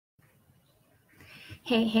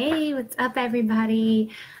Hey, what's up, everybody?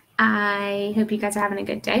 I hope you guys are having a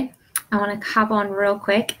good day. I want to hop on real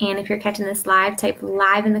quick, and if you're catching this live, type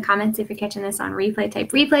live in the comments. If you're catching this on replay, type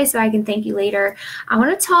replay so I can thank you later. I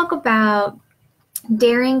want to talk about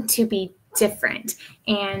daring to be different.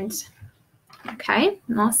 And okay,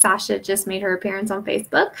 well, Sasha just made her appearance on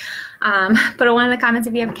Facebook. Put a one in the comments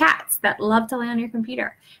if you have cats that love to lay on your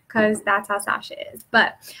computer, because that's how Sasha is.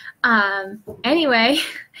 But anyway,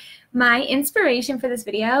 my inspiration for this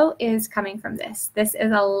video is coming from this. This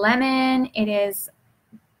is a lemon. It is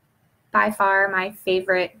by far my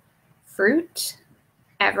favorite fruit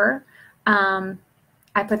ever. I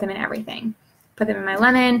put them in everything. Put them in my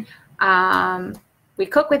lemon. We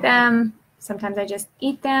cook with them. Sometimes I just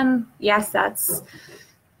eat them. Yes, that's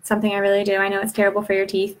something I really do. I know it's terrible for your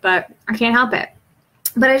teeth, but I can't help it.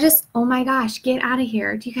 But I just, oh my gosh, get out of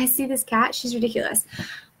here. Do you guys see this cat? She's ridiculous.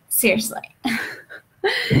 Seriously.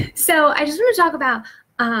 So I just want to talk about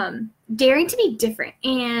daring to be different.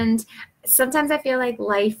 And sometimes I feel like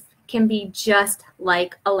life can be just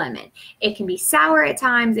like a lemon. It can be sour at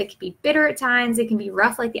times. It can be bitter at times. It can be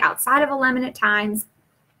rough like the outside of a lemon at times.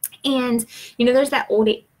 And, you know, there's that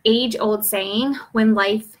age-old saying, when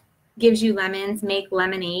life gives you lemons, make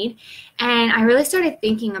lemonade. And I really started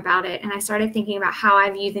thinking about it, and I started thinking about how I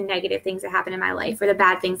view the negative things that happen in my life or the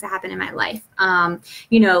bad things that happen in my life.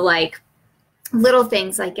 You know, like little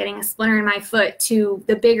things like getting a splinter in my foot to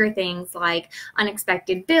the bigger things like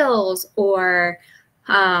unexpected bills or,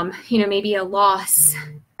 you know, maybe a loss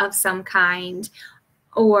of some kind,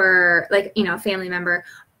 or like, you know, a family member,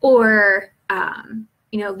 or,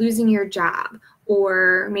 you know, losing your job,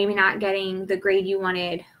 or maybe not getting the grade you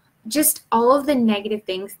wanted. Just all of the negative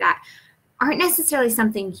things that aren't necessarily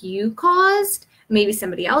something you caused. Maybe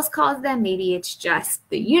somebody else caused them. Maybe it's just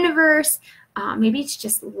the universe. Maybe it's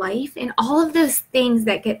just life, and all of those things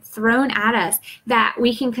that get thrown at us that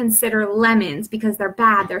we can consider lemons because they're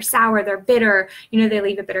bad, they're sour, they're bitter. You know, they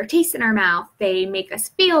leave a bitter taste in our mouth. They make us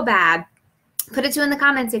feel bad. Put it in the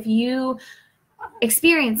comments if you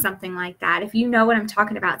experience something like that, if you know what I'm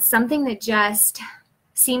talking about, something that just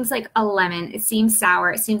seems like a lemon. It seems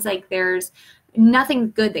sour. It seems like there's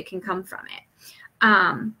nothing good that can come from it.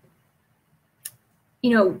 You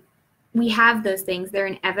know, we have those things. They're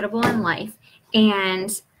inevitable in life.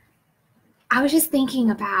 And I was just thinking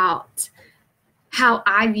about how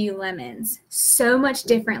I view lemons so much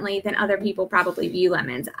differently than other people probably view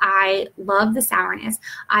lemons. I love the sourness.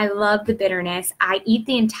 I love the bitterness. I eat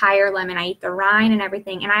the entire lemon. I eat the rind and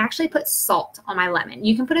everything. And I actually put salt on my lemon.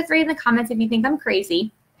 You can put a 3 in the comments if you think I'm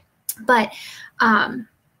crazy. But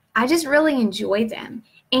I just really enjoy them.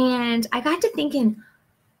 And I got to thinking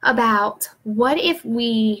about, what if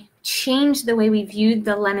we change the way we viewed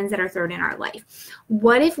the lemons that are thrown in our life?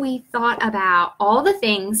 What if we thought about all the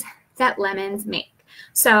things that lemons make?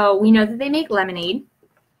 So we know that they make lemonade,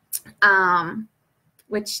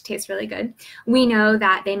 which tastes really good. We know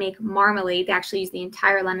that they make marmalade. They actually use the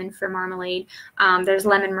entire lemon for marmalade. There's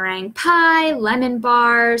lemon meringue pie, lemon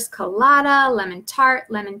bars, colada, lemon tart,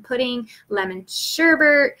 lemon pudding, lemon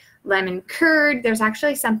sherbet, lemon curd. There's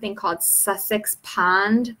actually something called Sussex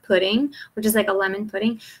Pond pudding, which is like a lemon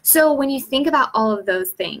pudding. So when you think about all of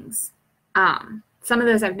those things, some of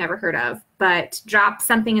those I've never heard of, but drop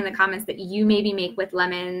something in the comments that you maybe make with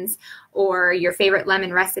lemons, or your favorite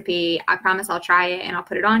lemon recipe. I promise I'll try it and I'll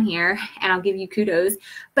put it on here and I'll give you kudos.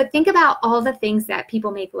 But think about all the things that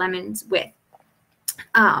people make lemons with.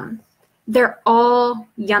 They're all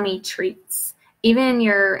yummy treats. Even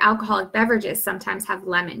your alcoholic beverages sometimes have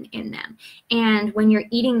lemon in them. And when you're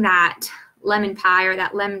eating that lemon pie or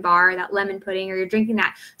that lemon bar or that lemon pudding, or you're drinking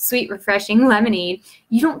that sweet, refreshing lemonade,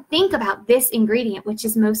 you don't think about this ingredient, which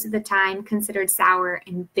is most of the time considered sour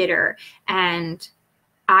and bitter, and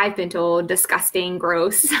I've been told disgusting,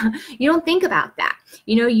 gross. You don't think about that.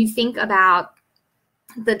 You know, you think about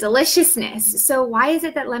the deliciousness. So why is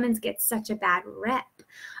it that lemons get such a bad rep?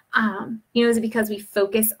 You know, is it because we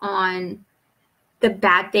focus on the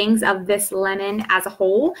bad things of this lemon as a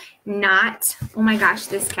whole? Not, oh my gosh,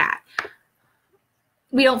 this cat.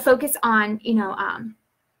 We don't focus on, you know,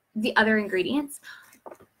 the other ingredients.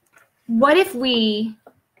 What if we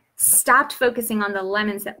stopped focusing on the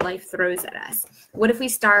lemons that life throws at us? What if we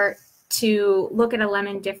start to look at a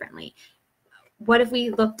lemon differently? What if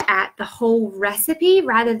we looked at the whole recipe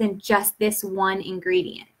rather than just this one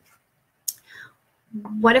ingredient?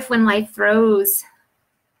 What if when life throws,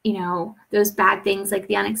 you know, those bad things like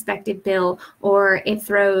the unexpected bill, or it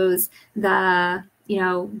throws the, you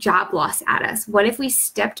know, job loss at us, what if we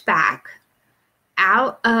stepped back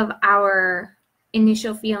out of our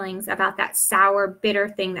initial feelings about that sour, bitter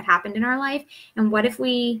thing that happened in our life? And what if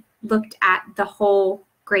we looked at the whole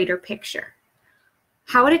greater picture?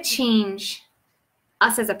 How would it change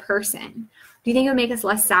us as a person? Do you think it would make us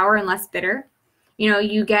less sour and less bitter? You know,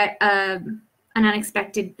 you get an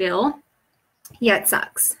unexpected bill. Yeah, it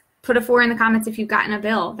sucks. Put a 4 in the comments if you've gotten a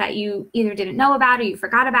bill that you either didn't know about or you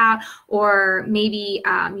forgot about, or maybe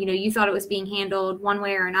you thought it was being handled one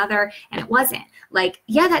way or another and it wasn't. Like,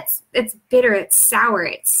 yeah, it's bitter, it's sour,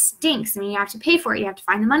 it stinks. I mean, you have to pay for it, you have to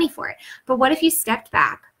find the money for it. But what if you stepped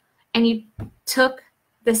back and you took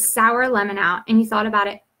the sour lemon out and you thought about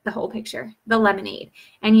it, the whole picture, the lemonade,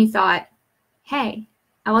 and you thought, hey,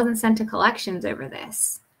 I wasn't sent to collections over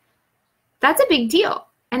this. That's a big deal,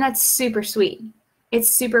 and that's super sweet. It's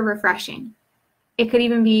super refreshing. It could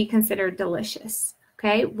even be considered delicious,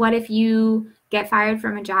 okay? What if you get fired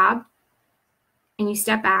from a job and you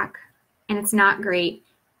step back and it's not great,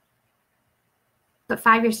 but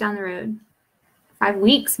 5 years down the road, 5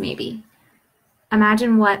 weeks maybe,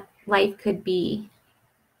 imagine what life could be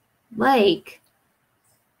like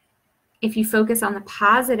if you focus on the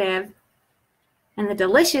positive and the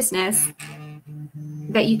deliciousness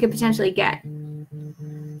that you could potentially get.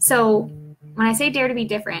 So when I say dare to be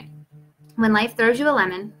different, when life throws you a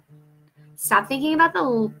lemon, stop thinking about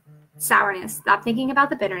the sourness, stop thinking about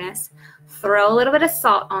the bitterness, throw a little bit of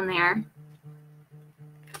salt on there,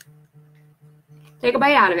 take a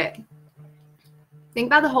bite out of it. Think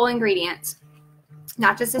about the whole ingredients,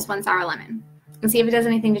 not just this one sour lemon, and see if it does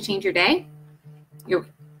anything to change your day,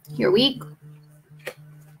 your week.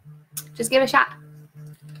 Just give it a shot.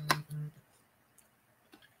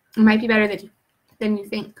 It might be better than you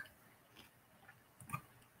think.